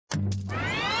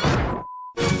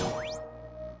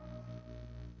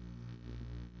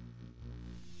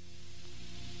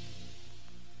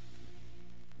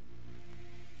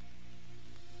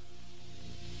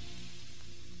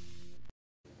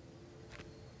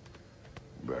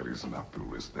That is not the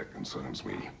risk that concerns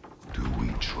me. Do we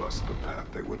trust the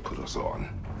path they would put us on?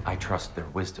 I trust their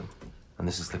wisdom, and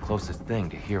this is the closest thing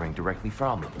to hearing directly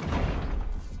from them.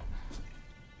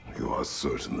 You are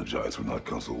certain the Giants would not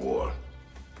counsel war?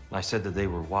 I said that they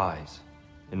were wise.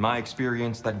 In my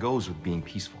experience, that goes with being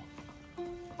peaceful.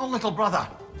 Oh, little brother.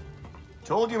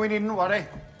 Told you we needn't worry.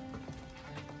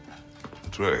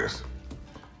 Atreus,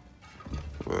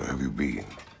 where have you been?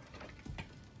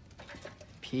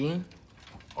 Peeing?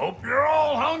 Hope you're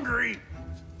all hungry.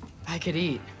 I could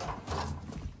eat.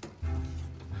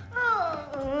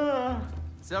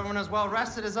 Is everyone as well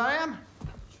rested as I am?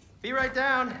 Be right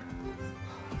down.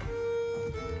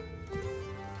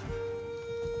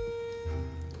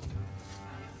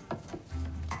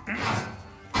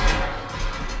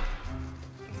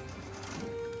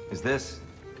 Is this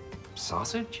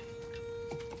sausage?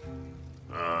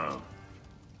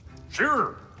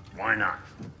 Sure. Why not?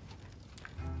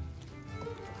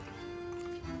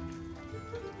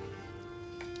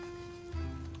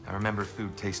 I remember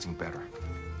food tasting better.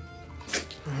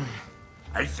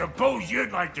 I suppose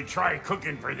you'd like to try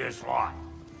cooking for this lot.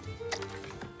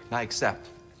 I accept.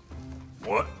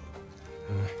 What?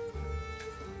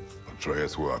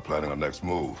 Atreus, we are planning our next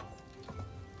move.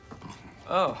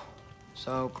 Oh,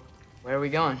 so where are we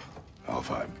going?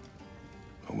 Alfheim,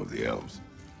 home of the elves.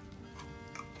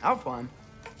 Alfheim?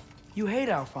 You hate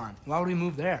Alfheim. Why would we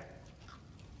move there?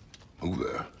 Move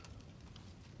there?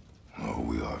 Oh,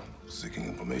 we are seeking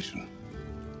information.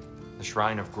 The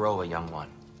Shrine of Groa, young one.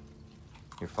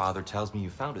 Your father tells me you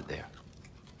found it there.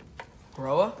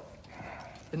 Groa?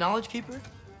 The Knowledge Keeper?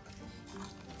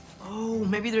 Oh,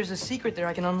 maybe there's a secret there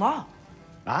I can unlock.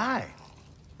 Aye.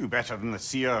 Who better than the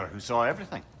seer who saw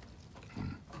everything?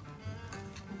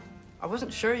 I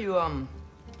wasn't sure you,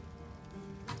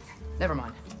 Never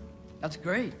mind. That's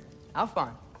great.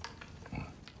 Alfheim.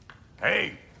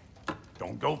 Hey,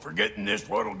 don't go forgetting this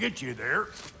what'll get you there.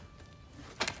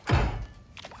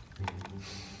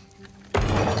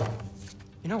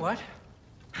 You know what?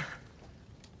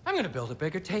 I'm gonna build a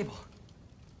bigger table.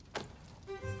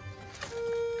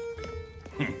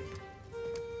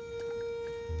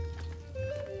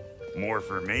 More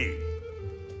for me.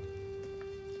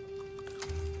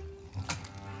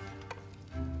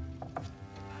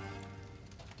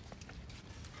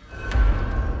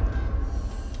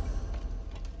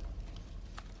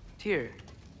 Tyr,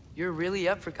 you're really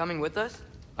up for coming with us?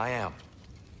 I am.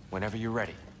 Whenever you're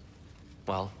ready.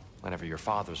 Well, whenever your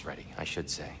father's ready, I should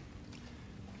say.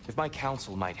 If my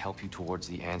counsel might help you towards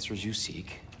the answers you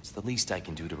seek, it's the least I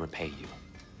can do to repay you.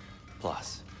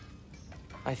 Plus,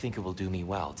 I think it will do me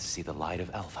well to see the light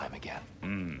of Alfheim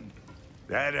again.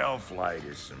 That elf light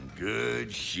is some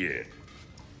good shit.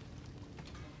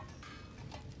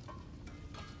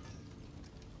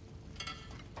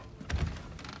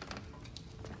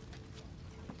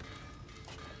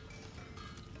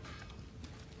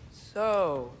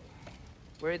 So,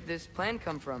 where'd this plan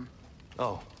come from?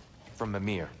 Oh, from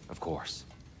Mimir, of course.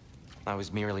 I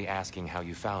was merely asking how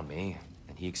you found me,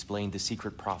 and he explained the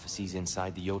secret prophecies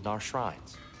inside the Jotnar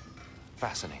shrines.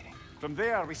 Fascinating. From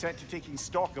there, we set to taking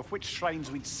stock of which shrines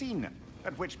we'd seen,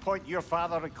 at which point your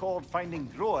father recalled finding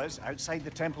Groas outside the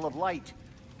Temple of Light.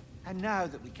 And now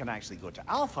that we can actually go to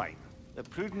Alfheim, the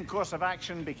prudent course of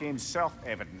action became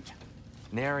self-evident.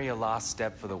 Nary a lost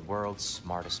step for the world's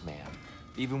smartest man.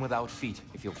 Even without feet,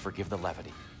 if you'll forgive the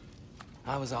levity.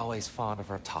 I was always fond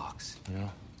of our talks, you know?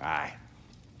 Aye.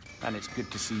 And it's good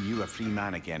to see you a free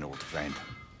man again, old friend.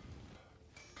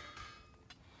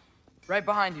 Right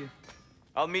behind you.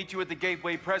 I'll meet you at the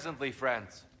gateway presently,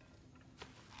 friends.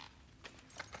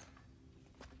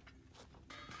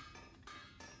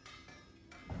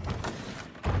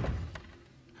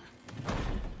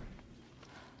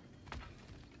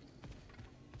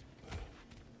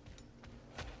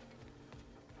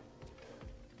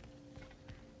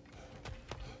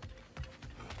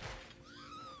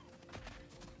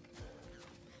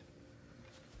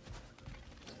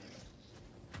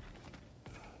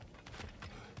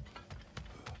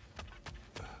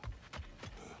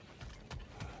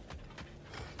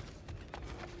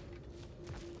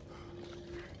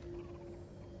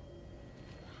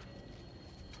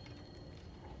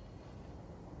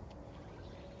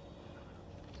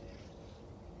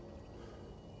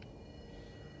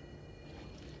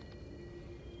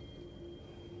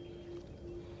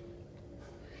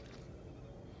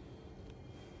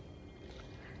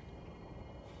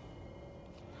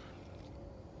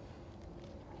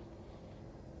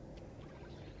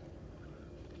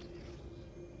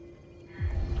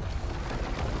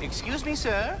 Excuse me,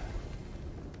 sir?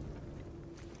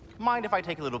 Mind if I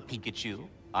take a little peek at you?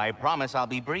 I promise I'll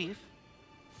be brief.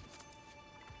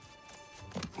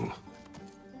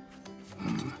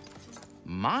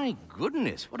 My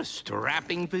goodness, what a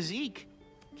strapping physique.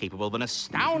 Capable of an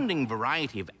astounding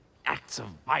variety of acts of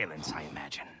violence, I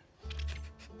imagine.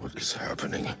 What is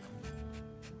happening?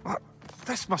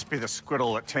 This must be the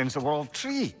squirrel that tends the world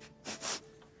tree.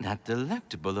 That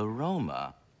delectable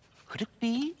aroma. Could it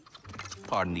be?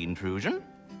 Pardon the intrusion.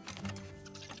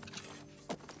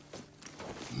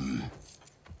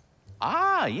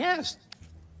 Ah, yes.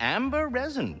 Amber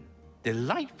resin.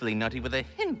 Delightfully nutty with a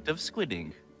hint of squid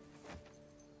ink.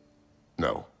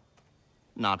 No.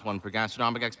 Not one for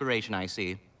gastronomic exploration, I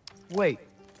see. Wait,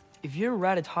 if you're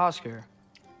Ratatosker,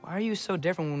 why are you so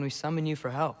different when we summon you for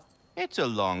help? It's a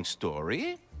long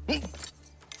story.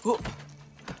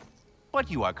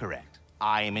 But you are correct.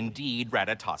 I am indeed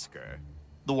Ratatosker.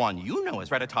 The one you know as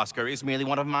Ratatosker is merely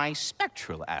one of my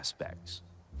spectral aspects.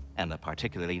 And a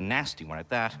particularly nasty one at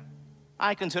that.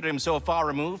 I consider him so far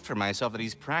removed from myself that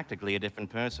he's practically a different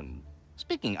person.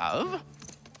 Speaking of...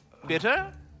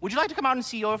 Bitter, would you like to come out and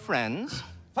see your friends?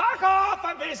 Fuck off!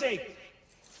 I'm busy!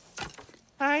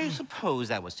 I suppose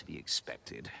that was to be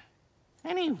expected.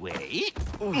 Anyway...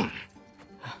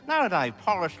 Now that I've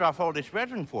polished off all this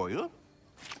resin for you,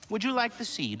 would you like the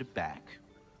seed back?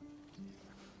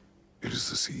 It is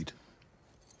the seed.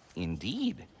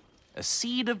 Indeed. A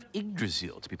seed of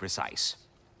Yggdrasil, to be precise.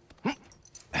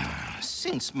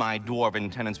 Since my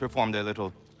dwarven tenants performed their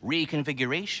little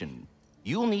reconfiguration,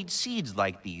 you'll need seeds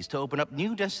like these to open up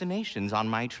new destinations on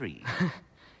my tree.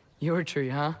 Your tree,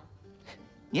 huh?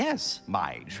 Yes,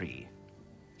 my tree.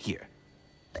 Here,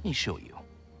 let me show you.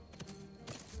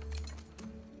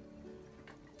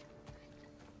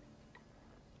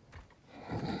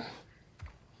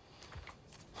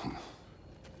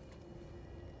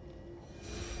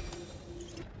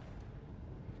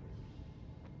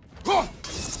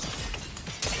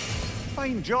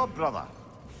 Fine job, brother.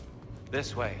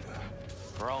 This way.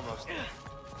 We're almost there.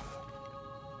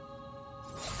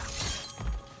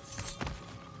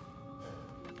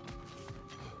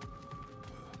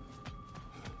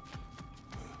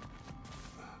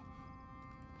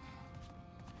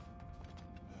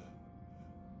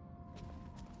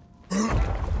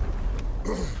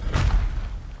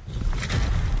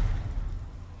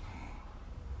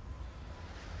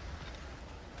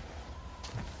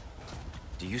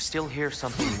 Do you still hear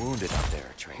something wounded up there,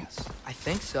 Atreus? I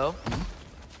think so.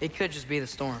 It could just be the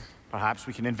storm. Perhaps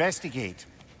we can investigate,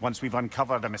 once we've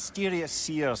uncovered a mysterious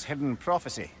seer's hidden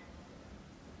prophecy.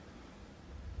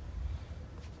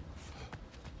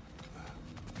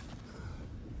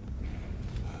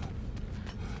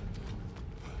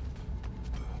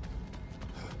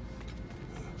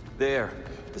 There.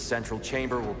 The central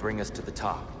chamber will bring us to the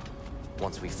top.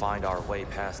 Once we find our way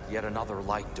past yet another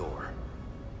light door.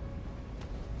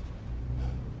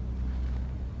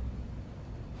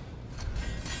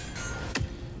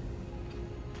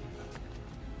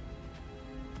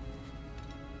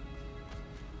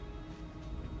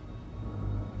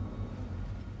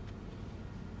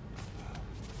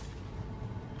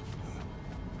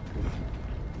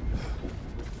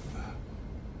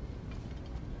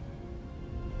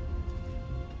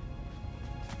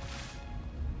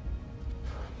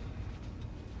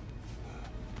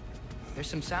 There's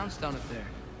some soundstone up there.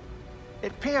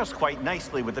 It pairs quite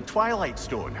nicely with the Twilight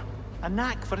Stone. A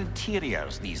knack for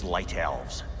interiors, these light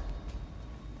elves.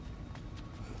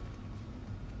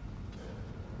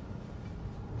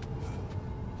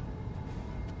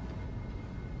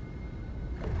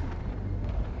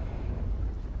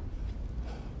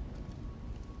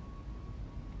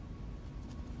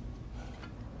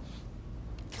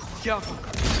 Careful.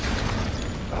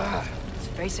 It's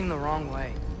facing the wrong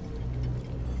way.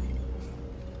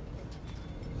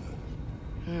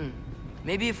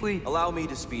 Maybe if we... Allow me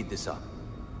to speed this up.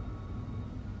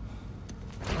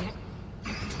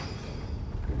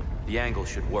 The angle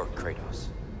should work, Kratos.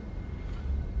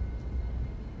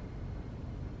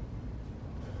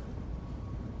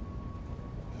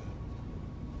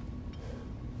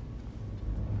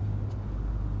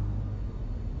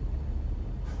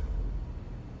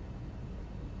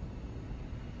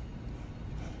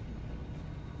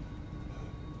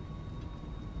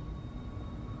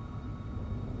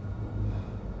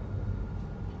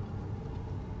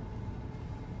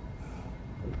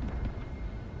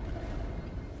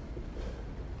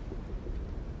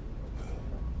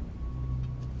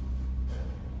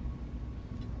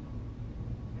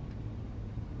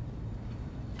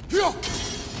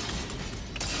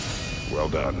 Well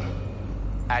done.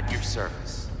 At your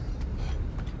service.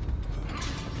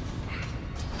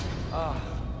 Ah,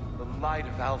 the light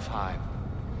of Alfheim.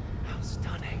 How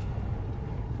stunning.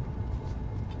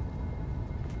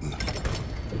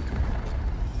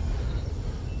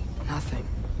 Nothing.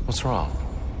 What's wrong?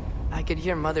 I could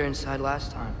hear Mother inside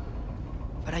last time,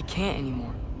 but I can't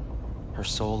anymore. Her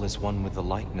soul is one with the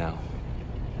light now,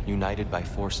 united by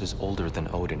forces older than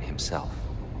Odin himself.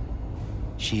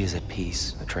 She is at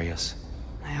peace, Atreus.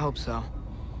 I hope so.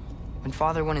 When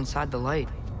Father went inside the light,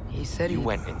 he said You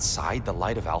went inside the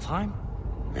light of Alfheim?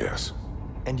 Yes.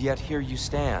 And yet here you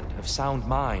stand, of sound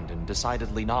mind and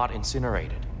decidedly not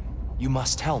incinerated. You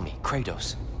must tell me,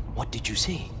 Kratos, what did you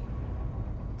see?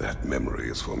 That memory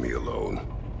is for me alone.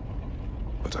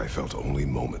 But I felt only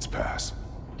moments pass.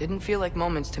 Didn't feel like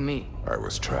moments to me. I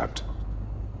was trapped.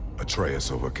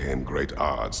 Atreus overcame great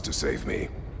odds to save me.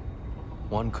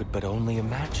 One could but only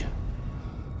imagine.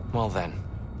 Well then,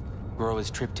 Groa's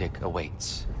triptych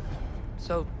awaits.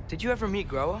 So, did you ever meet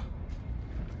Groa?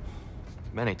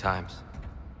 Many times.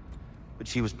 But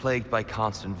she was plagued by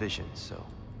constant visions, so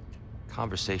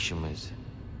conversation was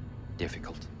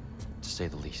difficult, to say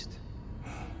the least.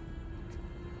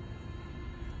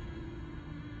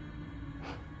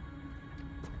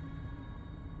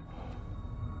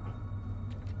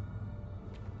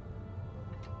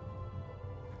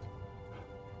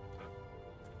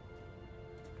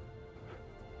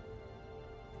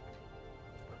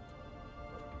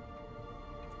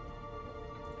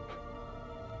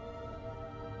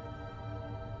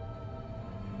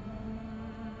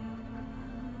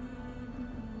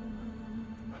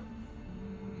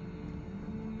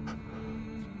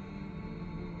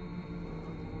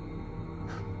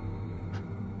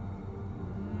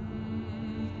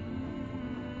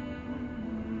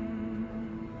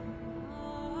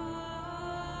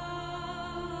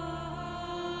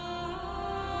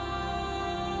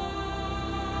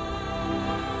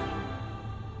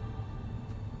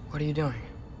 What are you doing?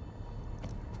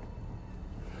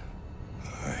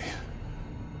 I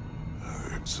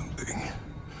heard something.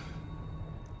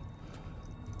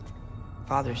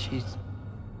 Father, she's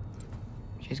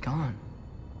gone.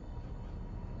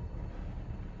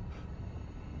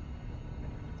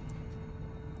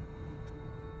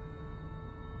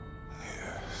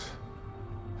 Yes.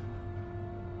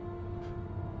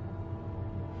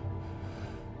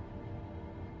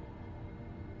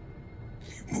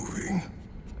 Keep moving.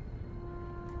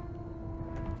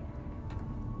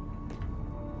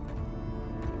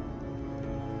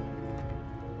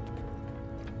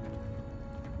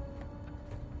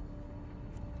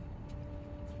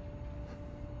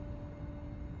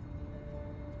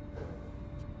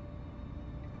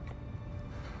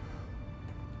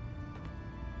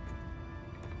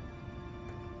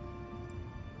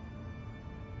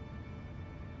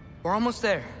 We're almost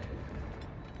there.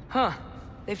 Huh.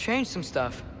 They've changed some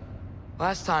stuff.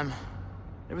 Last time,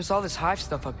 there was all this hive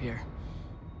stuff up here.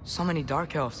 So many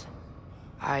Dark Elves.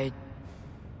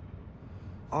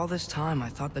 All this time, I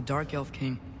thought the Dark Elf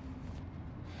King...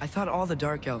 I thought all the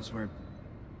Dark Elves were...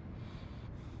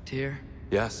 Tyr,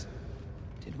 Yes?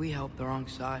 did we help the wrong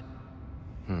side?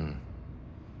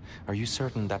 Are you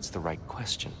certain that's the right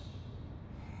question?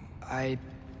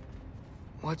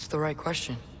 What's the right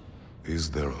question?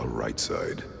 Is there a right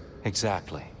side?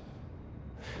 Exactly.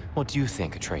 What do you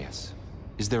think, Atreus?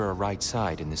 Is there a right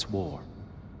side in this war?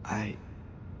 I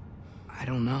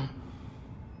don't know.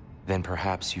 Then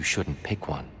perhaps you shouldn't pick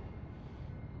one.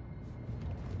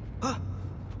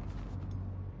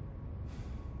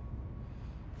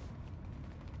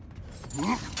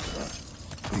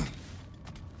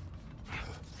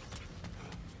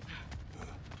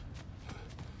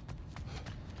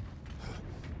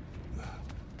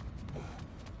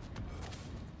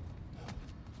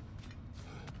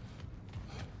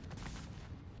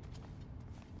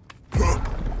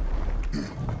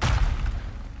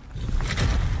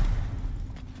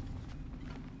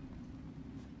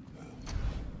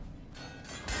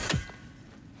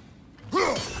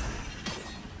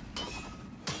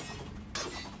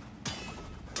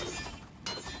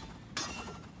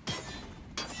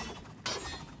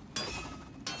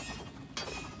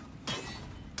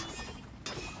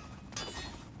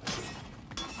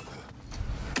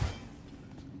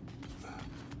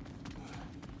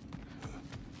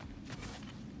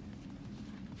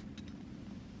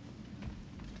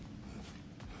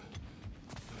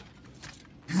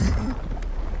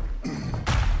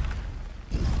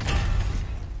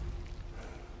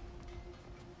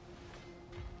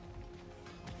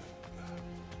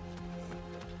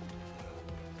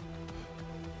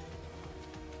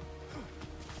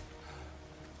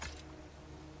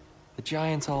 The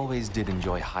Giants always did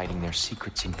enjoy hiding their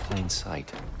secrets in plain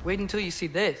sight. Wait until you see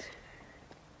this.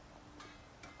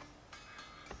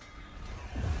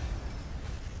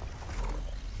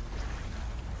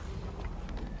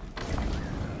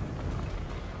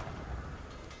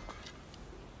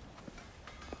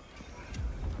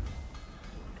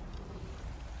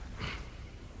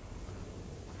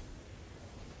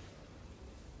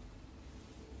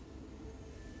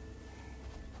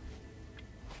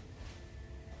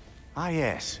 Ah,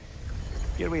 yes.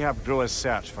 Here we have Groa's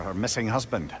search for her missing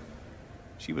husband.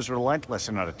 She was relentless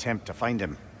in her attempt to find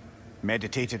him.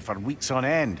 Meditated for weeks on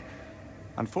end.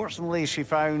 Unfortunately, she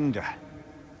found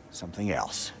something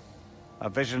else. A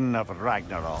vision of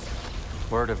Ragnarok.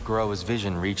 Word of Groa's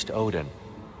vision reached Odin.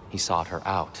 He sought her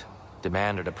out,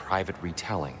 demanded a private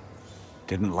retelling.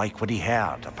 Didn't like what he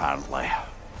heard, apparently.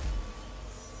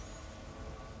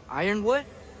 Ironwood?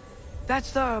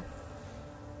 That's the...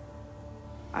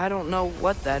 I don't know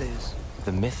what that is.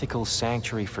 The mythical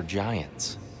sanctuary for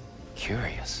giants.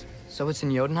 Curious. So it's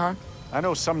in Jotunheim? I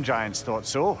know some giants thought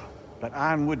so, but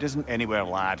Ironwood isn't anywhere,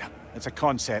 lad. It's a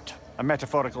concept, a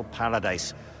metaphorical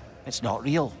paradise. It's not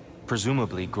real.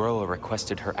 Presumably, Groa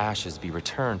requested her ashes be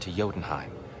returned to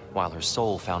Jotunheim, while her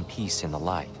soul found peace in the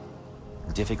light.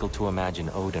 Difficult to imagine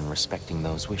Odin respecting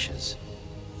those wishes.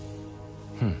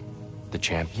 The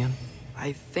champion?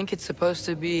 I think it's supposed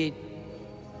to be...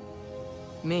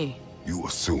 me. You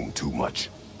assume too much.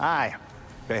 Aye.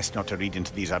 Best not to read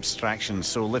into these abstractions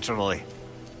so literally.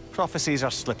 Prophecies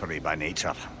are slippery by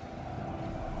nature.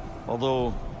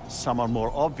 Although, some are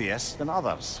more obvious than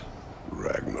others.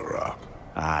 Ragnarok.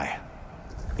 Aye.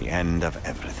 The end of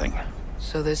everything.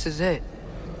 So this is it.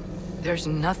 There's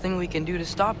nothing we can do to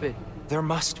stop it. There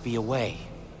must be a way.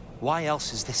 Why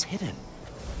else is this hidden?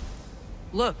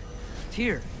 Look,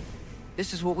 Tyr.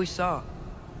 This is what we saw.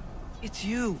 It's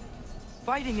you,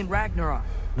 fighting in Ragnarok.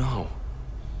 No.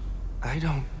 I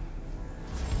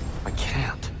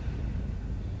can't.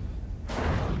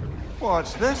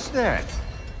 What's this then?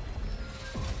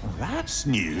 That's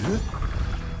new.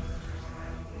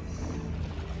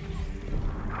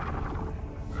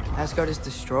 Asgard is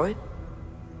destroyed?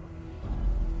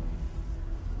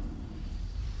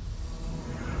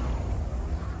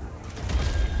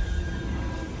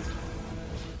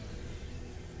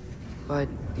 But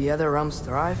the other realms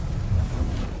thrive?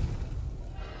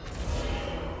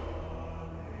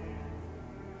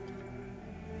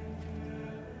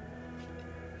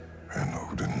 And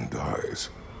Odin dies.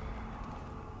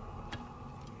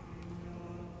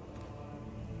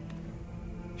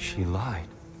 She lied.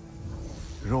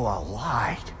 Groa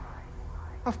lied.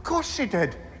 Of course she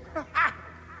did.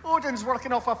 Odin's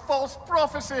working off a false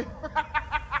prophecy.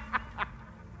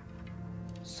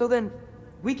 So then,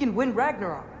 we can win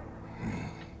Ragnarok.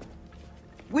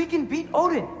 We can beat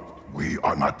Odin. We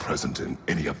are not present in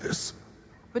any of this.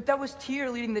 But that was Tyr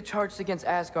leading the charge against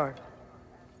Asgard.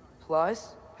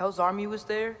 Plus, Hell's army was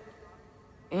there.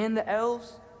 And the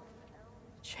elves.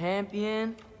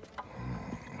 Champion.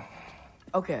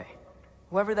 Okay.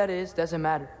 Whoever that is, doesn't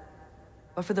matter.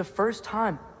 But for the first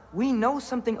time, we know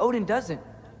something Odin doesn't.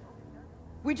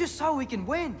 We just saw we can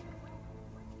win.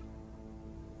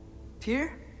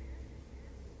 Tyr?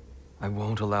 I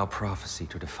won't allow prophecy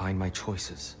to define my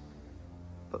choices.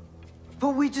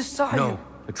 But we just saw you. No,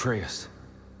 Atreus.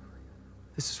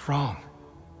 This is wrong.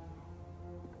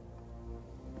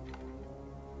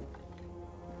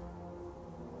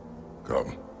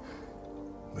 Come.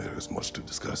 There is much to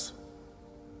discuss.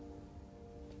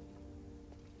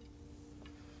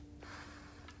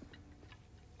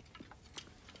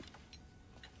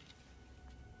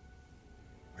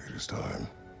 It is time.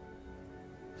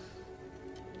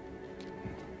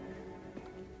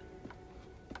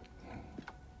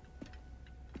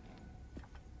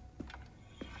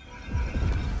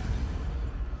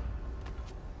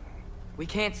 We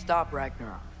can't stop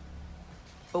Ragnarok.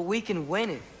 But we can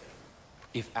win it.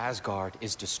 If Asgard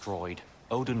is destroyed,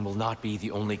 Odin will not be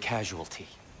the only casualty.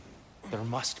 There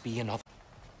must be another.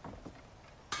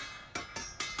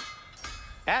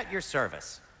 At your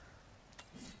service.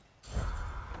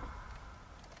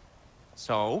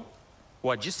 So,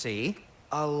 what'd you see?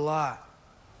 A lot.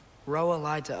 Roa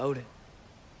lied to Odin.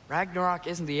 Ragnarok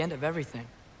isn't the end of everything.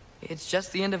 It's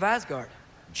just the end of Asgard.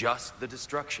 Just the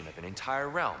destruction of an entire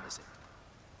realm, is it?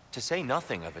 To say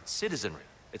nothing of its citizenry,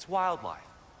 its wildlife.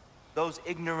 Those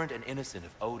ignorant and innocent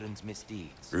of Odin's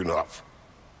misdeeds. Enough.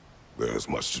 There is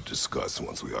much to discuss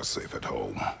once we are safe at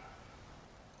home.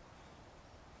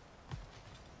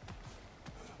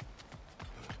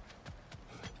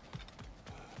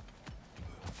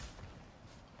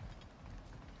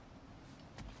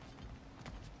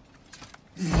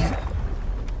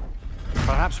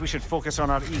 Perhaps we should focus on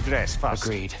our egress first.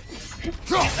 Agreed.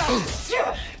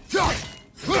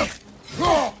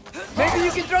 Maybe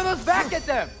you can throw those back at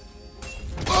them!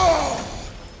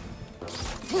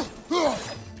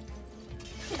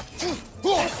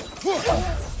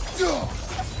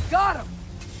 Got him!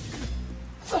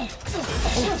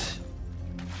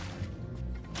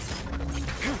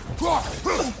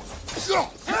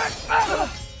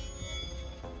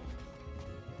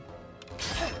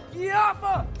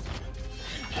 Yappa!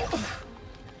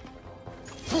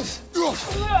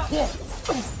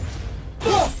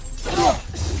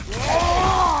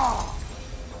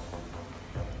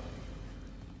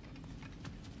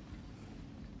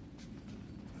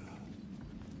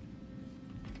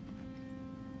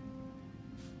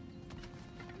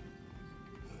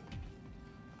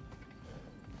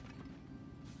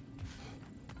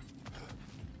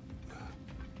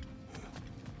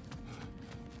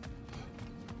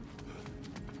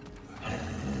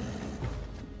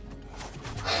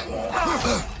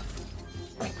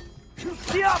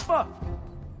 Yappa!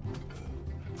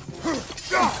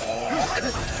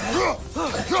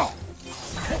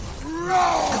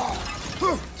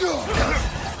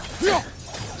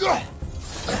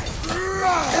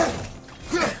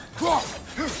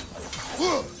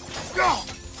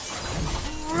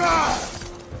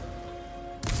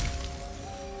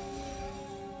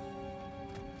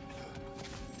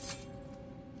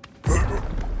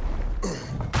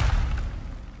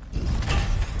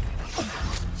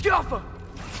 Yappa!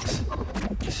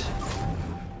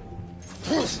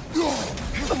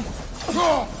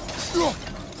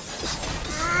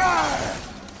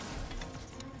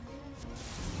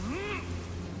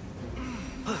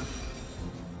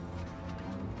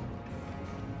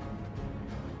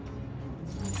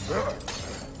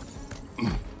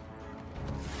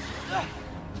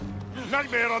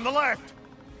 Nightmare on the left!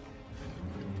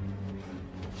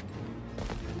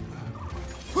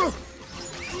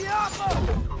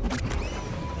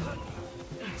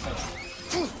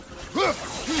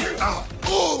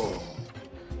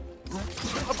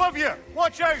 Above you!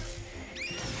 Watch out!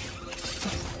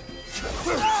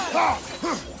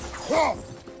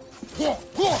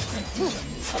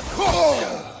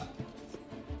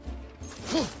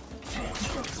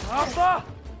 Yappa!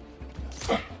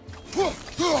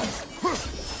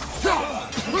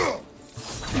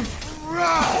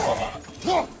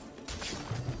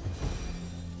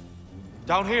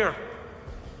 Down here!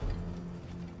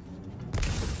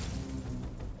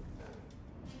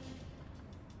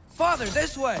 Father,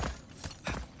 this way!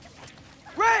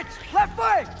 Rich! Left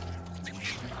flank!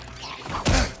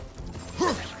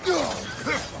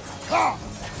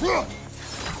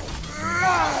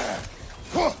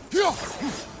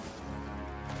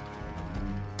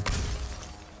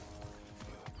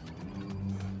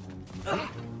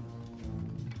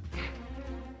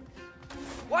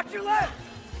 Watch your left!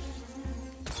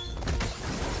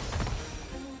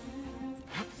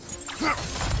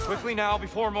 Quickly now,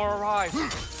 before more arrive.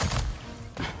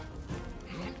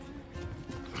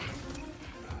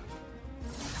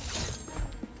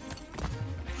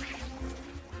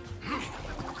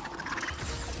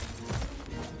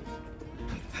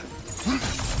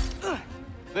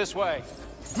 This way.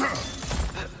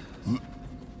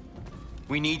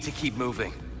 We need to keep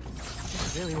moving.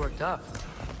 He's really worked up.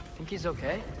 Think he's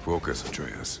okay? Focus,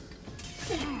 Atreus.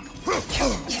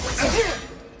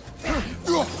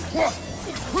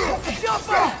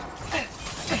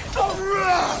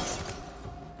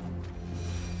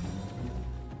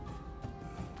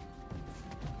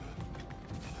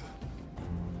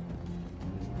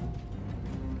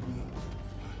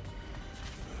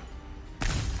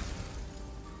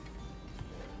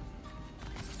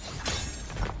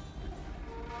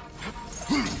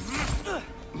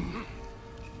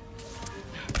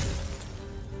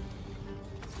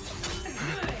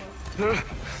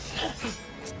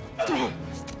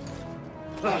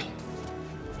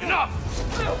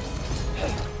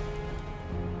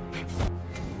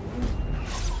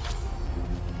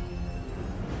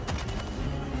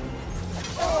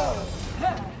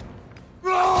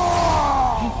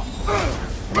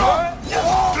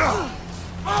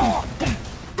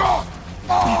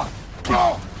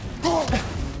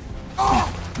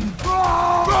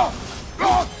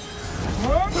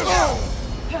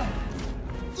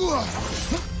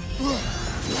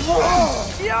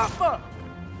 Yappa!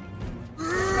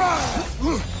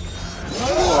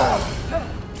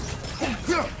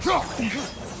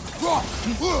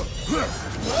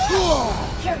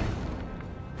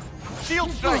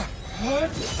 Shield strike!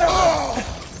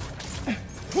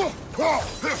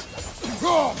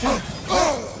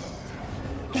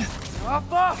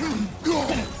 Yappa!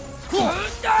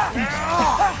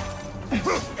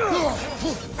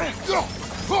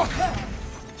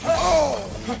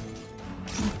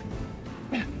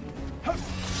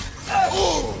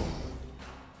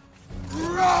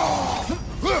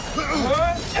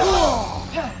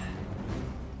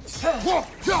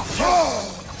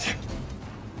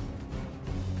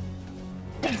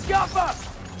 Yappa!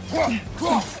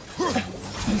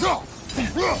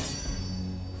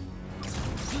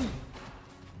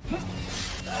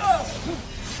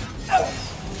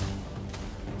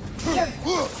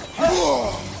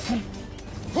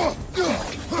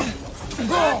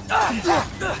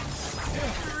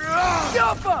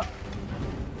 Alpha!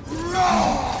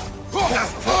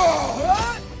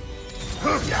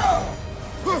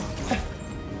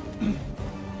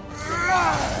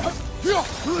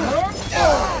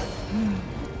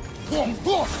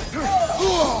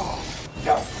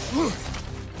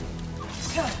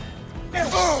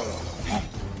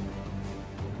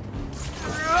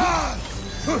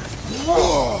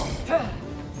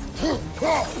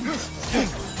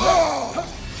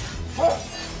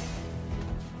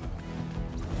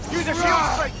 Use a shield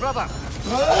strike, brother!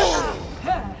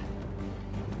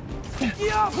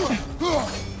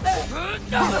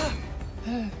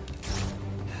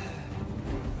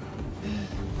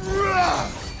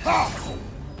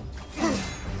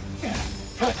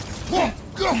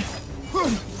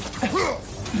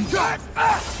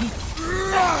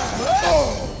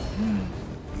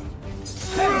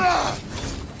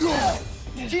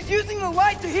 She's using the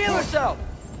light to heal herself!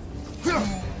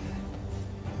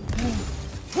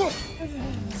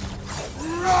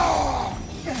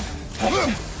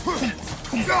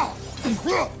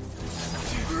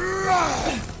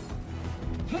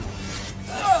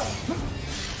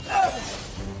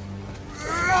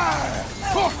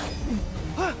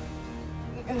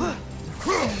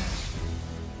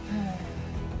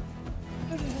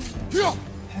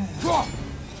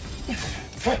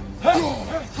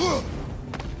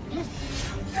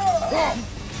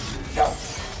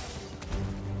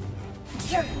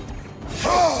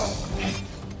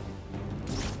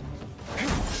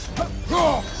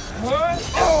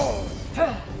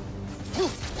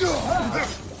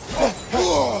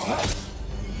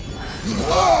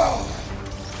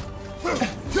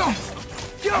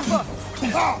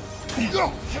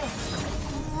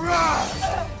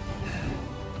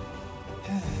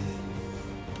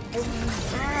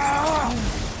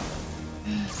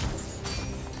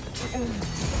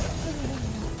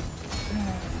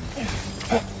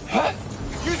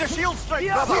 Use a shield strike,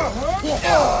 brother!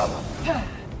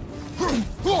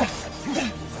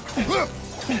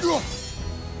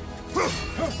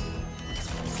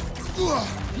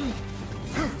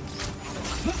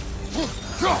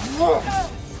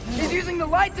 She's using the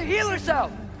light to heal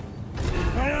herself!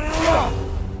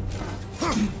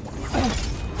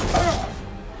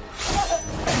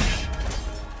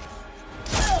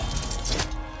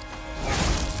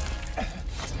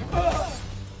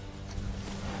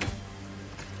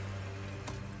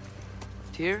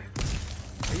 Tyr,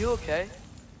 are you okay?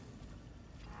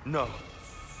 No.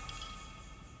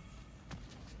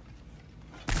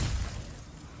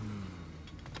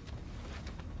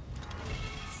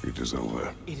 It is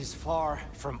over. It is far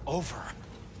from over.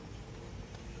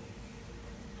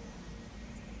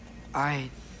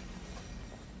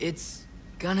 It's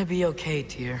gonna be okay,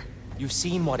 Tyr. You've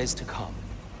seen what is to come.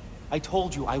 I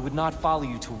told you I would not follow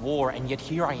you to war, and yet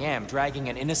here I am, dragging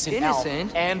an innocent elf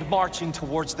and marching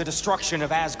towards the destruction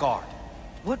of Asgard.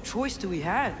 What choice do we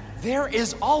have? There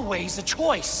is always a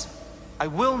choice. I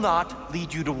will not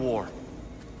lead you to war.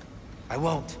 I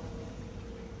won't.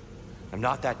 I'm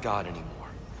not that god anymore.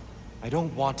 I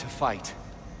don't want to fight.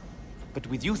 But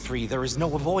with you three, there is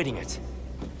no avoiding it.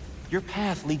 Your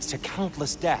path leads to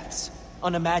countless deaths,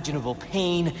 unimaginable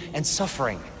pain and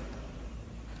suffering.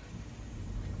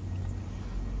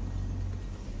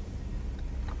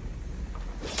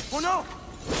 Oh no!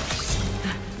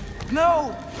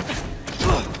 No!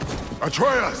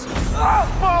 Atreus!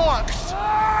 Bollocks!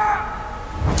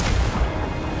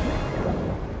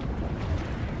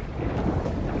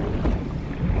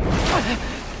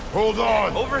 Hold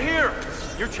on! Over here!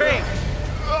 You're chained!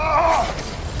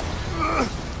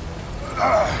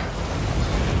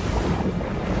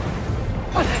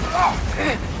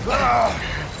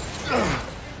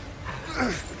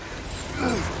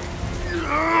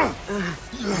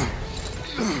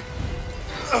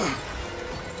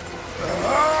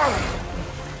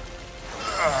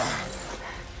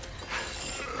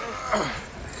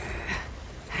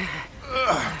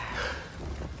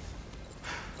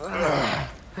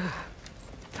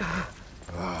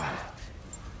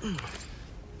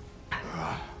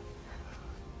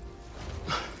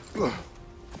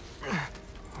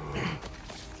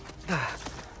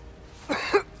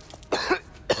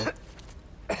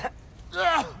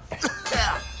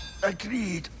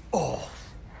 Agreed. Oh.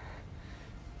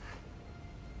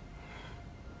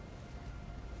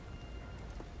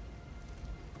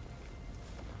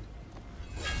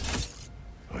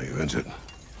 Are you injured?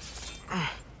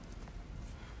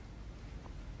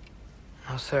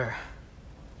 No, sir.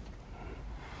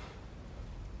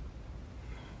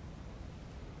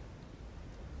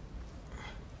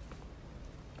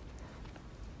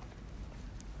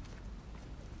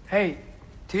 Hey,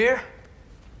 Tyr?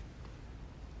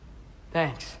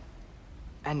 Thanks.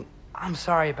 And I'm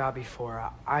sorry about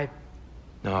before.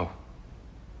 No.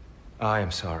 I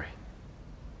am sorry.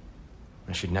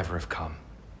 I should never have come.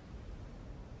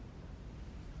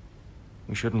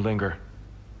 We shouldn't linger.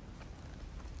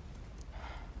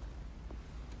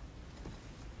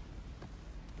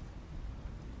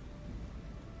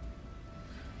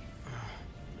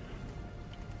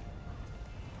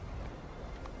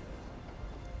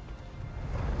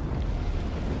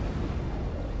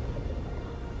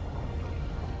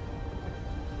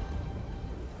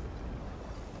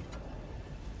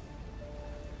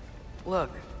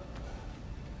 Look,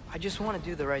 I just want to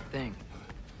do the right thing.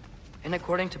 And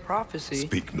according to prophecy...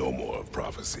 Speak no more of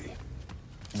prophecy.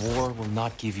 War will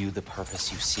not give you the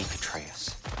purpose you seek,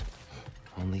 Atreus.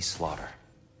 Only slaughter.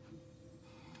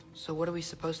 So what are we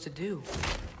supposed to do?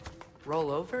 Roll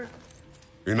over?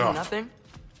 Do Enough. nothing?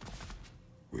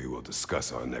 We will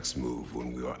discuss our next move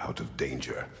when we are out of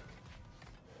danger.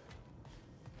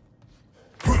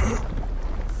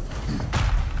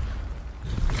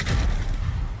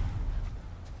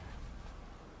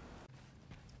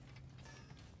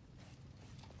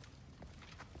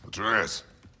 Atreus,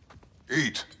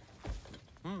 eat.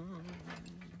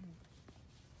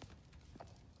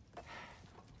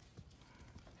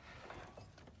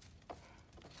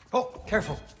 Oh,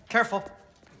 careful, careful.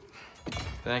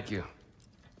 Thank you.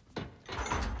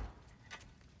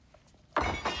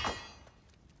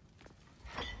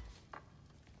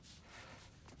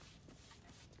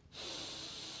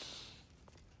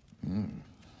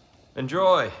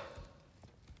 Enjoy.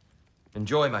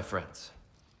 Enjoy, my friends.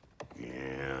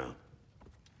 Yeah.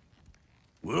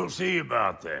 We'll see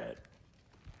about that.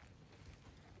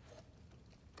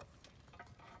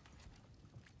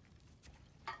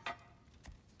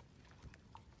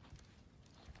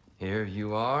 Here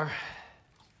you are.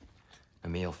 A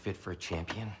meal fit for a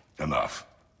champion. Enough.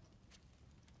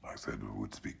 I said we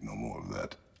would speak no more of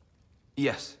that.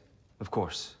 Yes, of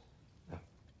course.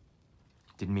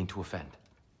 Didn't mean to offend.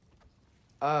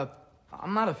 I'm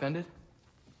not offended.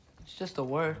 It's just a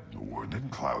word. The word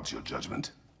that clouds your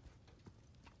judgment.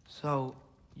 So,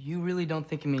 you really don't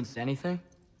think it means anything?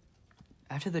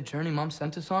 After the journey Mom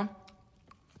sent us on?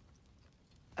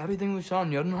 Everything we saw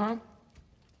in Jotunheim?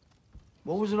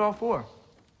 What was it all for?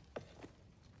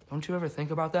 Don't you ever think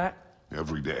about that?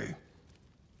 Every day.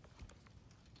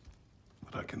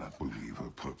 But I cannot believe her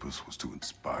purpose was to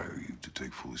inspire you to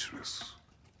take foolish risks.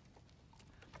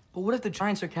 But what if the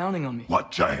Giants are counting on me?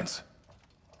 What giants?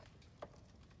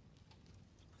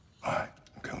 I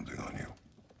am counting on you.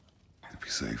 To be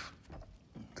safe.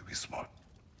 To be smart.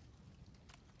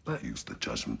 But... Use the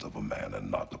judgment of a man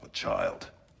and not of a child.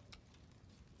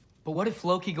 But what if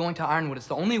Loki going to Ironwood is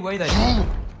the only way that... You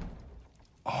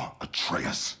are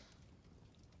Atreus.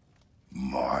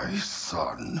 My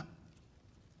son.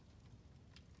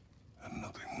 And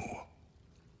nothing more.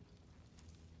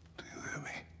 Do you hear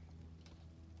me?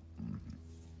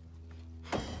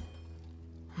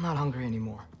 I'm not hungry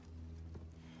anymore.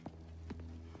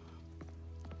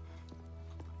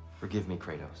 Forgive me,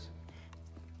 Kratos.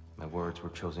 My words were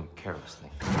chosen carelessly.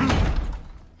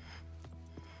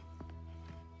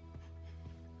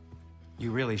 You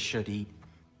really should eat.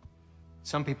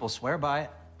 Some people swear by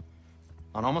it.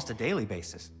 On almost a daily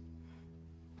basis.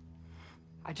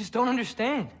 I just don't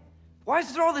understand. Why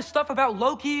is there all this stuff about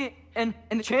Loki and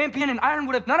the champion and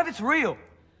Ironwood if none of it's real?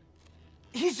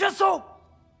 He's just so...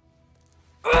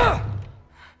 Ugh!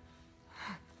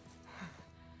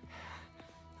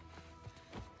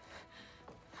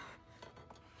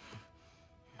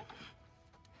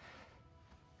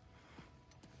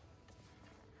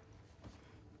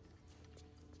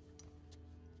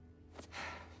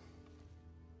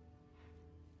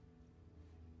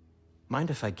 Mind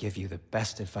if I give you the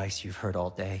best advice you've heard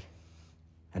all day?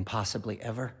 And possibly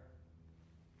ever?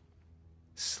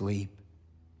 Sleep.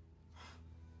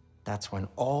 That's when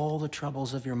all the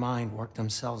troubles of your mind work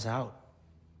themselves out.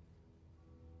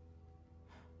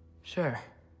 Sure.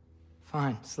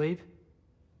 Fine. Sleep?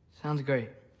 Sounds great.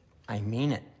 I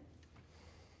mean it.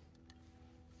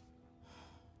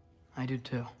 I do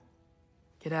too.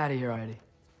 Get out of here already.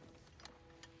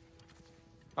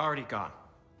 Already gone.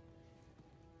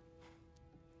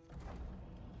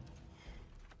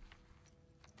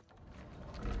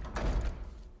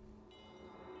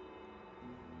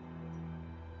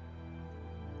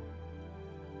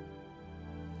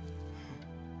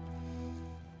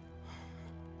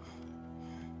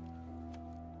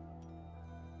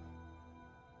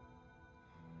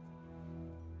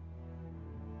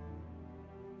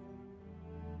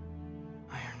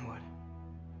 Ironwood.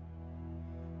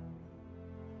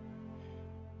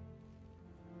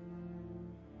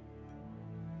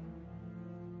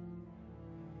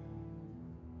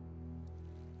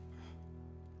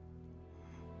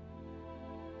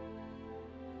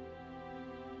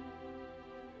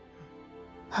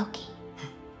 Loki.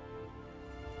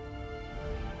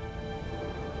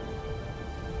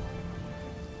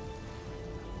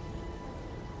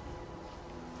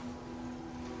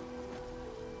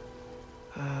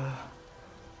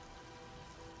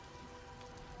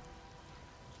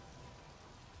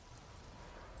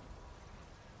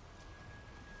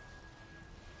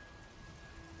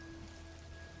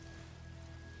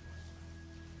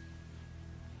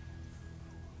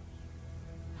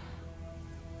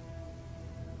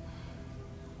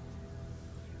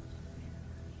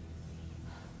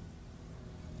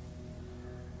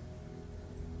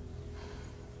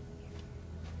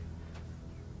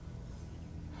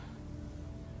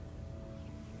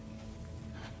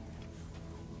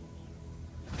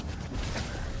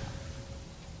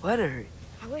 Letter.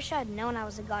 I wish I had known I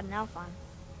was a god in Alfheim.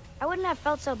 I wouldn't have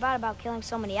felt so bad about killing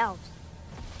so many elves.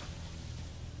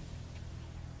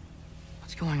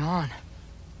 What's going on?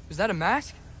 Was that a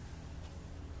mask?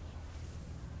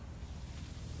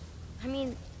 I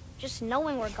mean, just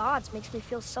knowing we're gods makes me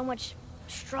feel so much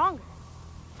stronger.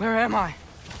 Where am I?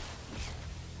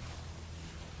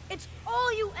 It's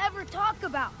all you ever talk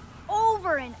about,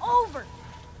 over and over.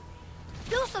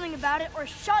 Do something about it or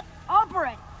shut up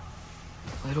already.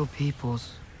 Little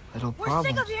people's little We're problems.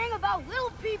 sick of hearing about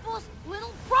little people's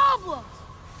little problems.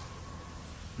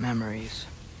 Memories.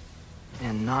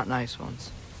 And not nice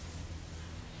ones.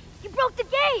 You broke the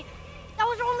gate. That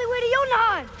was our only way to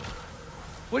Jotunheim.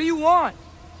 What do you want?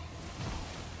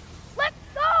 Let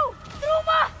go,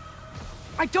 Truma!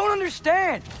 I don't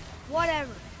understand!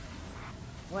 Whatever.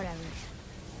 Whatever.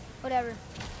 Whatever.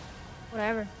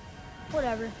 Whatever.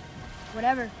 Whatever.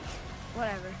 Whatever.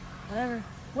 Whatever. Whatever.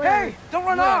 Whatever. Hey! Don't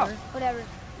run Whatever. off! Whatever.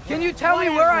 Can you tell me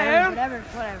Whatever. where I am? Whatever.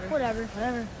 Whatever. Whatever.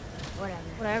 Whatever.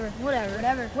 Whatever. Whatever.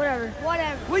 Whatever. Whatever.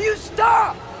 Whatever. Will you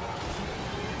stop?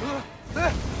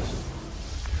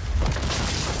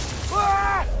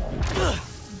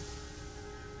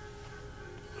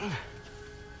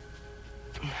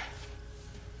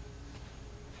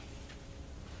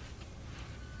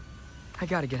 I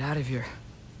gotta get out of here.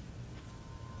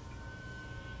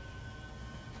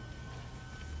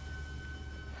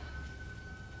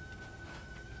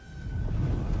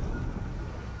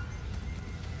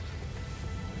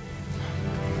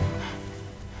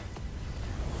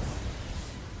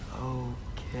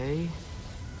 Okay.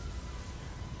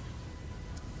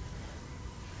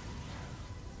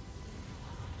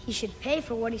 He should pay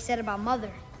for what he said about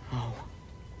Mother. Oh.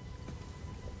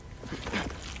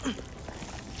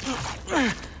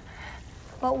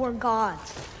 But we're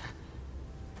gods.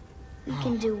 We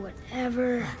can do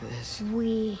whatever This.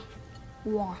 we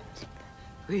want.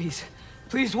 Please.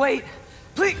 Please wait.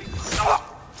 Please.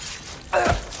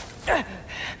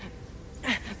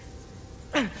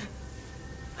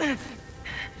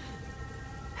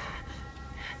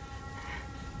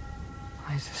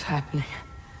 Why is this happening?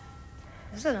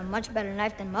 This is a much better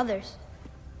knife than Mother's.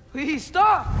 Please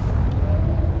stop!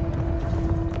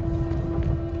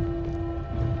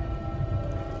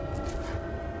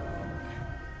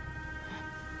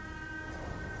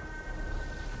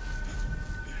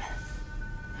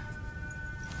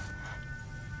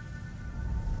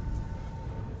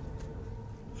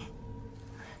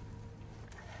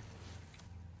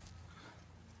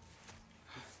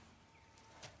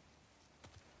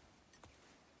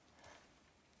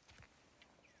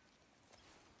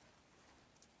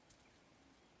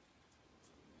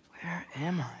 Where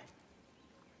am I?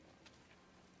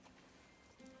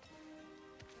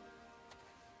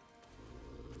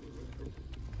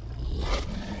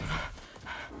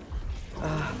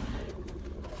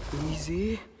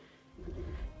 Easy.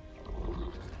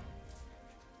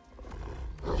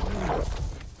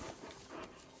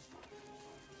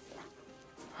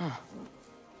 Huh.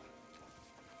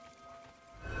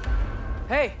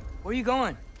 Hey, where are you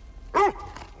going?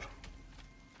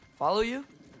 Follow you?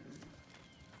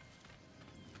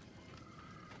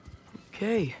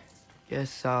 Okay,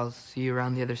 guess I'll see you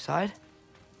around the other side.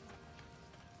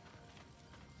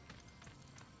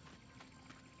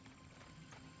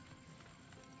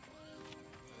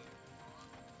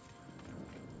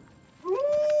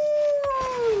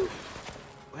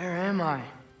 Where am I?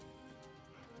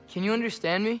 Can you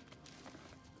understand me?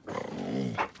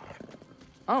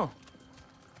 Oh,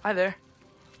 hi there.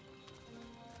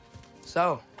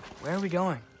 So, where are we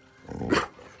going?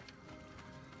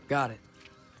 Got it.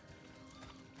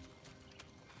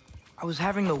 I was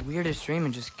having the weirdest dream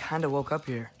and just kind of woke up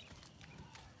here.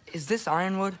 Is this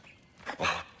Ironwood?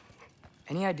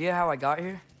 Any idea how I got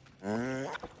here?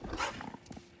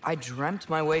 I dreamt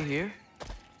my way here?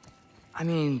 I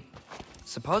mean,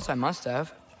 suppose I must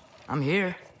have. I'm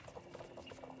here.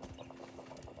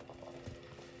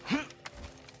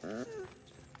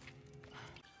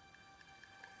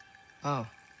 Oh.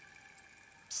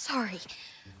 Sorry.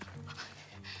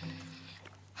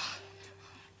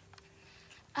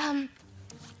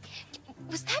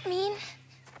 Was that mean?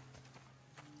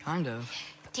 Kind of.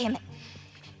 Damn it.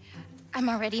 I'm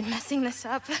already messing this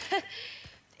up.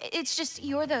 It's just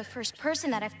you're the first person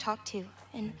that I've talked to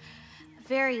in a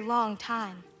very long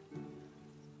time.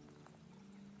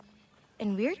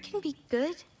 And weird can be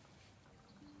good.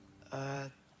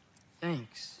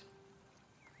 Thanks.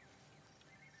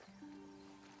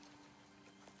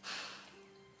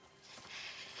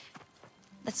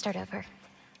 Let's start over.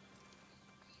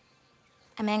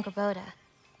 I'm Angraboda.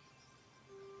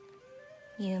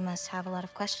 You must have a lot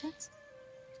of questions?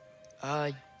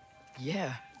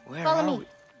 Yeah. Where Follow are me. we?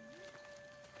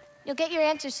 You'll get your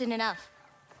answers soon enough.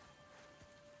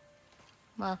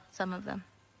 Well, some of them.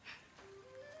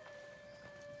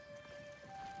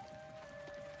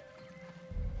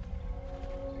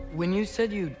 When you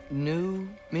said you knew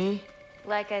me?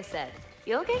 Like I said,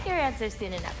 you'll get your answers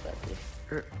soon enough,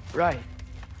 Loki. Right.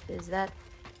 Is that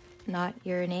not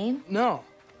your name? No.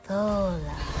 Lola.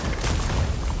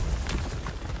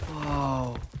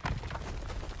 Whoa.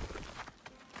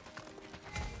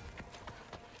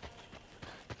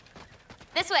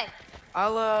 This way.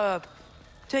 I'll,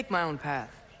 take my own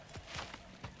path.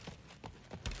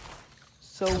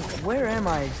 So, where am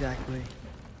I exactly?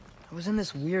 I was in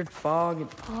this weird fog and...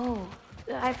 Oh,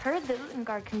 I've heard that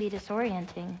Utengard can be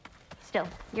disorienting. Still,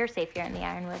 you're safe here in the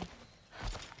Ironwood.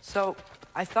 So,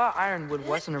 I thought Ironwood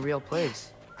wasn't a real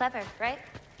place. Clever, right?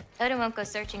 Odin won't go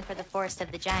searching for the Forest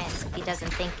of the Giants if he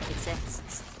doesn't think it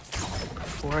exists.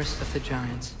 Forest of the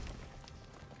Giants.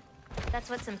 That's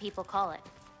what some people call it.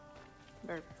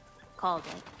 Or called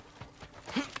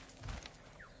it.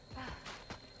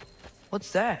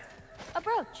 What's that? A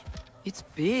brooch. It's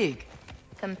big.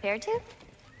 Compared to?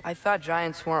 I thought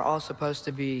giants weren't all supposed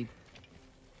to be...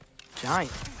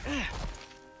 giant.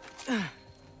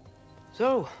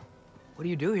 So, what do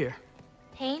you do here?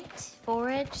 Paint,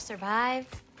 forage, survive,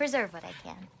 preserve what I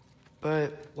can.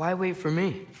 But why wait for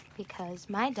me? Because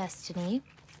my destiny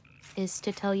is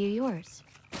to tell you yours.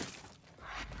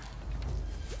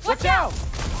 Watch out!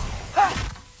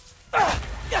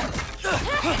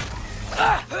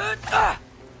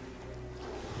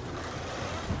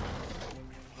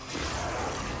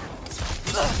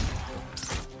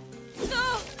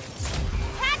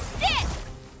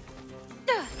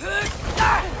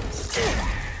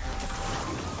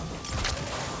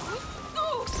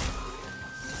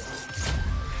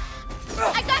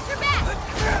 I got your back!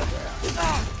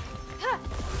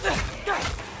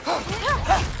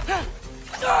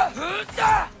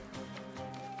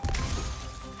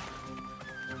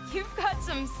 You've got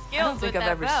some skills. I don't think I've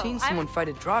ever seen someone fight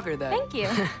a Draugr that... Thank you.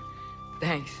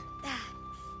 Thanks.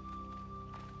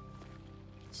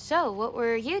 So, what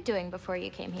were you doing before you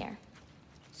came here?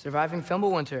 Surviving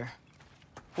Fimbulwinter.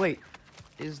 Wait,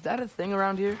 is that a thing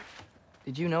around here?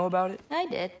 Did you know about it? I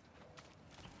did.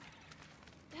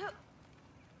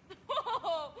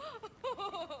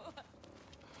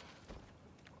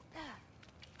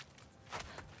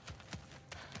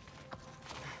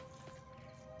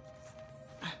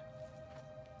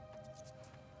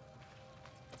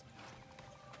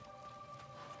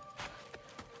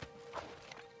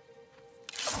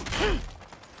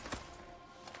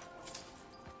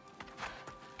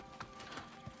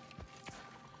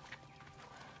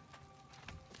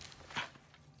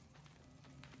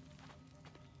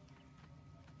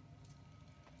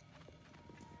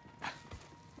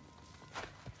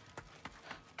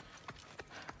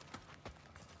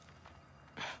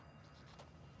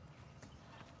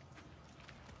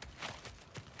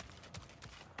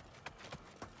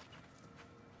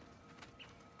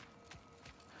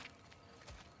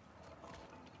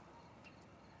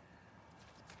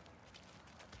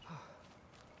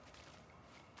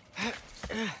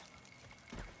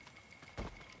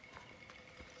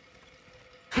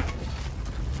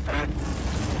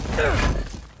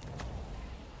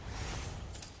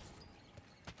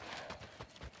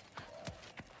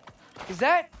 Is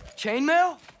that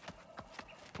chainmail?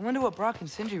 I wonder what Brock and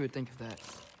Sindri would think of that.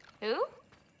 Who?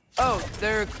 Oh,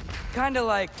 they're kind of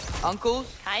like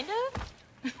uncles. Kind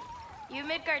of? You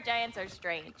Midgard giants are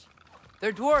strange.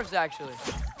 They're dwarves, actually.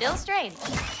 Still strange.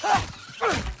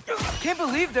 Can't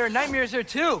believe there are nightmares here,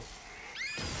 too.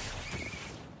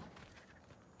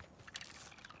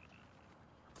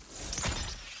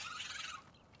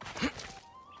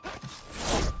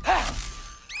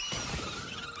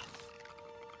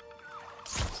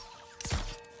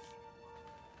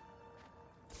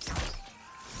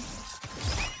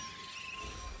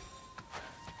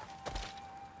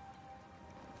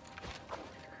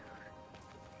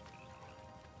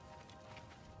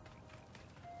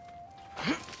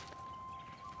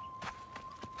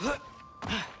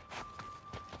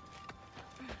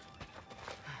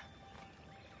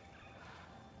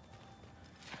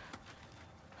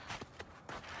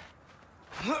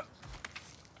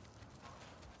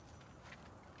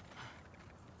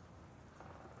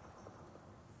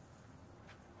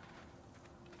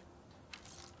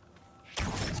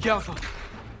 Careful.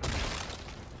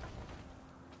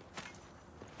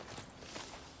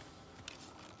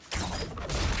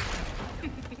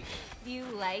 Do you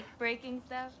like breaking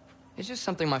stuff? It's just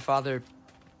something my father...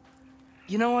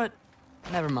 You know what?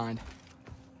 Never mind.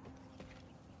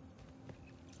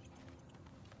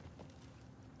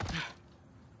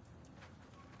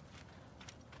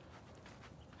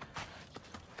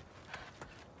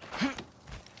 Do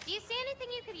you see anything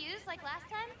you could use like last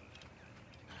time?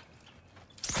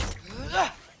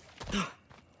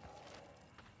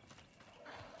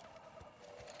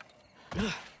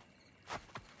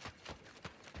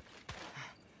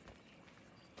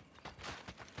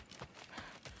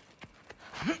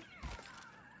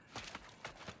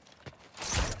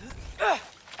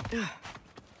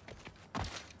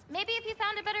 Maybe if you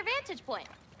found a better vantage point.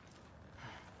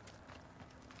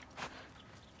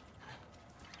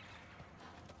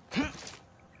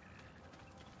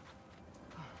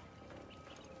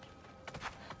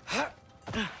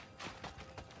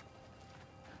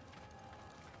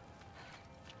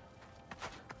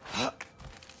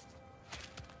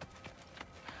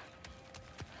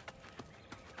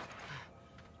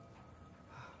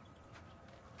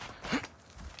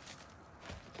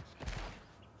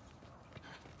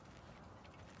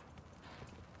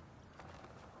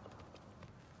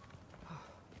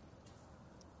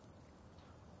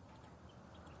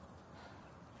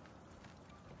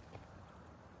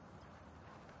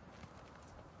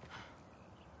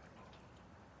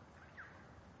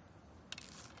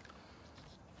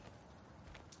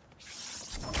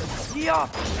 Yeah.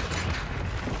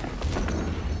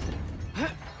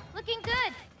 Looking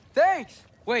good. Thanks.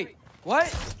 Wait, what?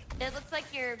 It looks like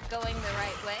you're going the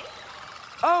right way.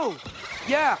 Oh,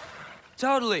 yeah,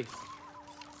 totally.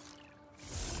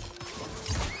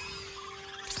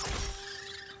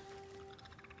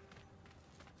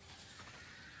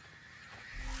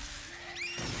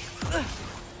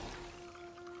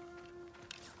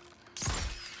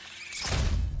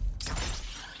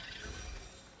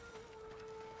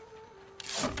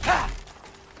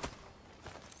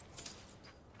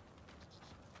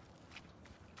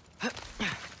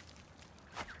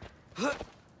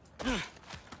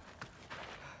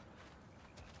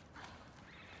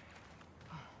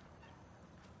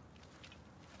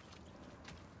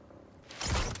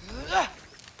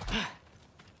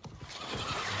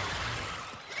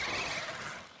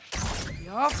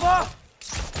 Alpha!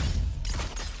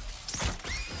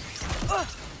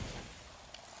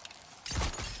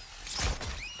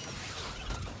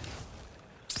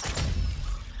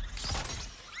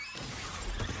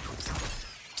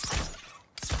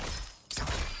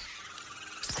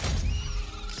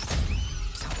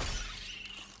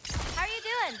 How are you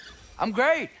doing? I'm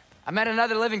great. I met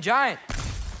another living giant.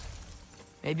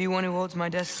 Maybe one who holds my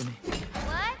destiny.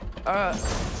 What?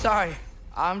 Sorry.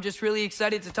 I'm just really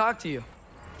excited to talk to you.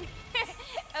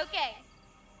 Okay.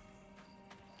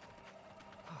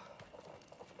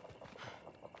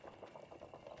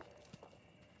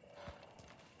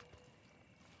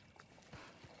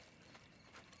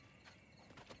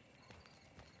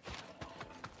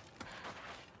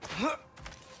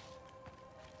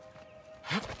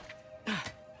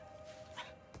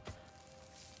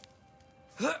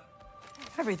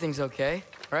 Everything's okay,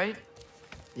 right?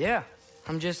 Yeah,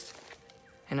 I'm just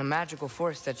in a magical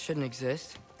forest that shouldn't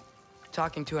exist.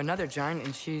 Talking to another giant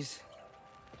and she's...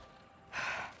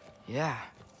 yeah.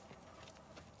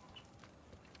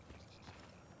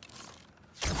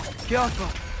 Careful!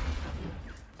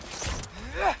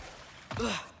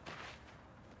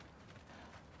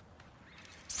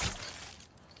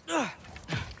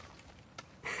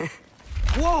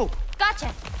 Whoa!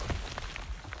 Gotcha!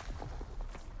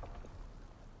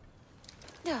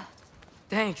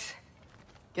 Thanks.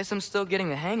 Guess I'm still getting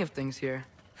the hang of things here.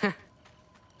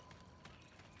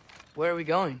 Where are we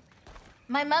going?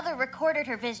 My mother recorded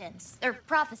her visions, or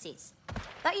prophecies.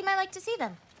 Thought you might like to see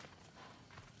them.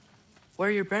 Where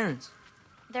are your parents?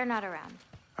 They're not around.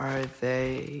 Are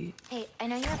they... Hey, I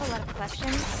know you have a lot of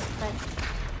questions, but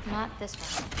not this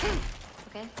one.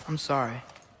 Okay? I'm sorry.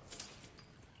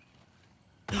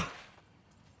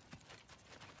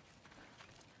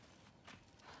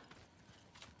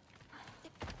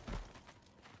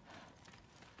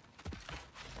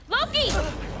 Loki!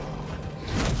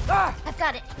 I've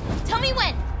got it. Tell me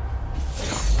when.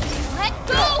 Let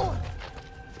go!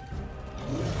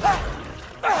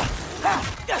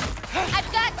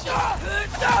 I've got you.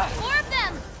 More of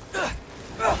them.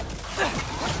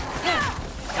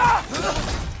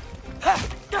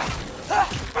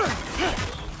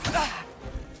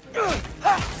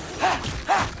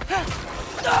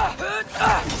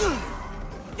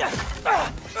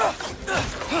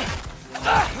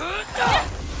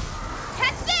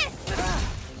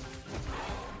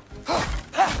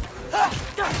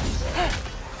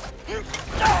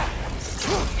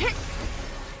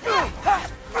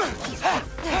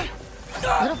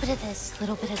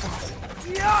 little bit of that.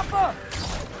 Yappa!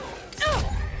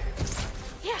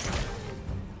 Yeah.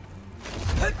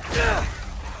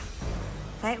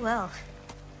 Fight well.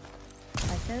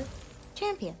 Like a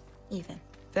champion, even.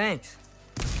 Thanks.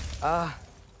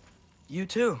 You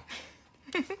too.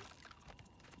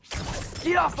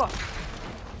 Yappa!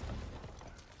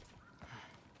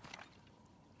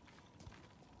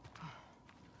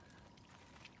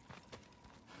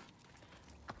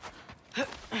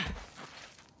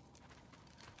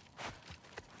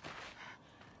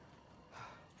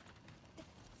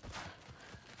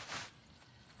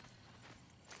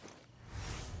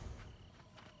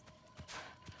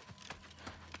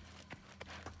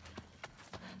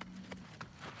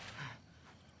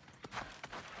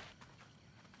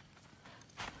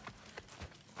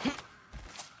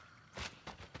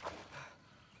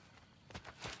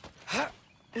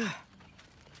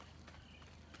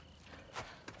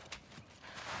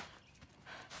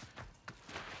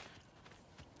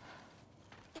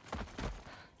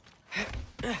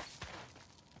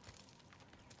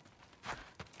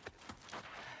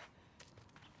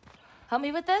 Help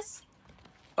me with this?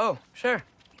 Oh, sure.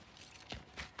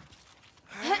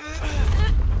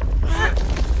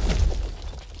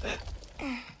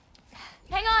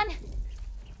 Hang on.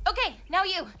 Okay, now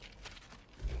you.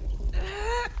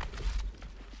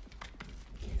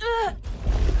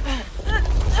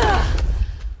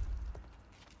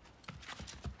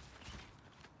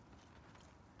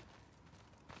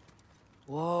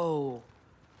 Whoa.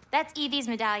 That's Evie's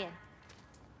medallion.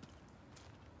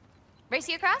 Race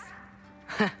you across?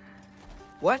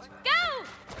 What?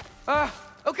 Go!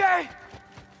 Okay.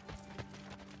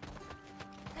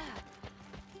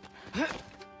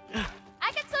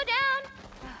 I can slow down.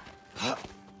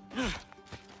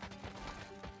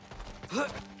 Woo!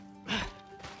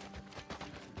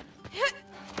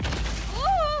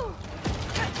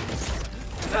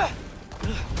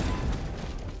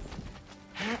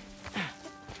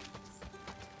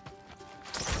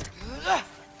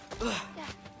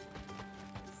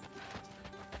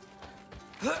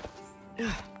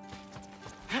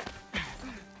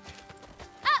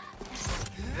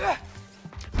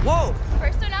 Whoa!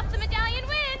 First one off the medallion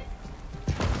wins.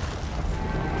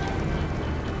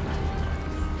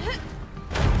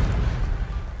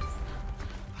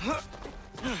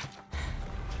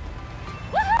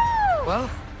 Woohoo! Well,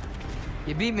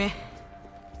 you beat me.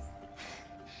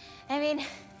 I mean,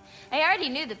 I already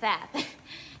knew the path.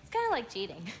 It's kind of like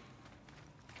cheating.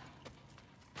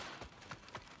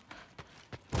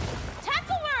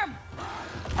 Tackleworm!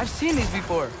 I've seen these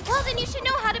before. Well, then you should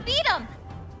know how to beat them.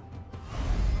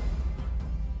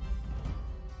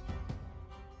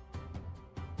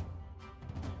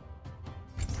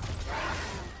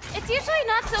 It's usually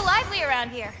not so lively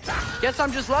around here. Guess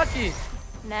I'm just lucky.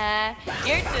 Nah,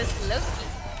 you're just Loki.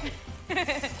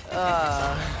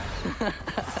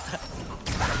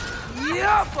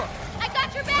 Yappa! I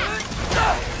got your back!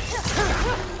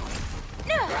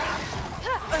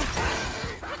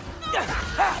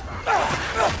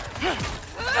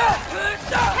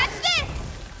 Catch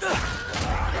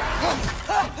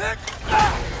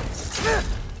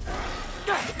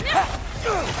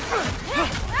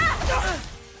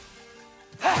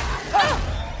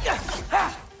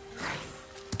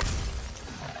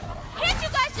Can't you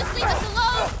guys just leave us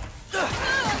alone?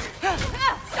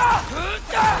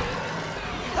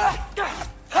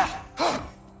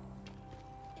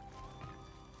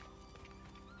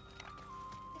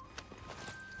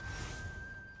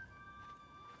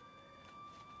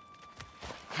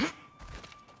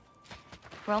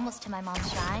 We're almost to my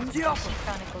mom's shrines, where she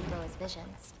chronicled Roa's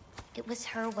visions. It was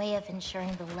her way of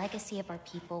ensuring the legacy of our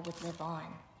people would live on,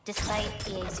 despite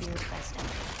the Aesir's best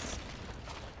efforts.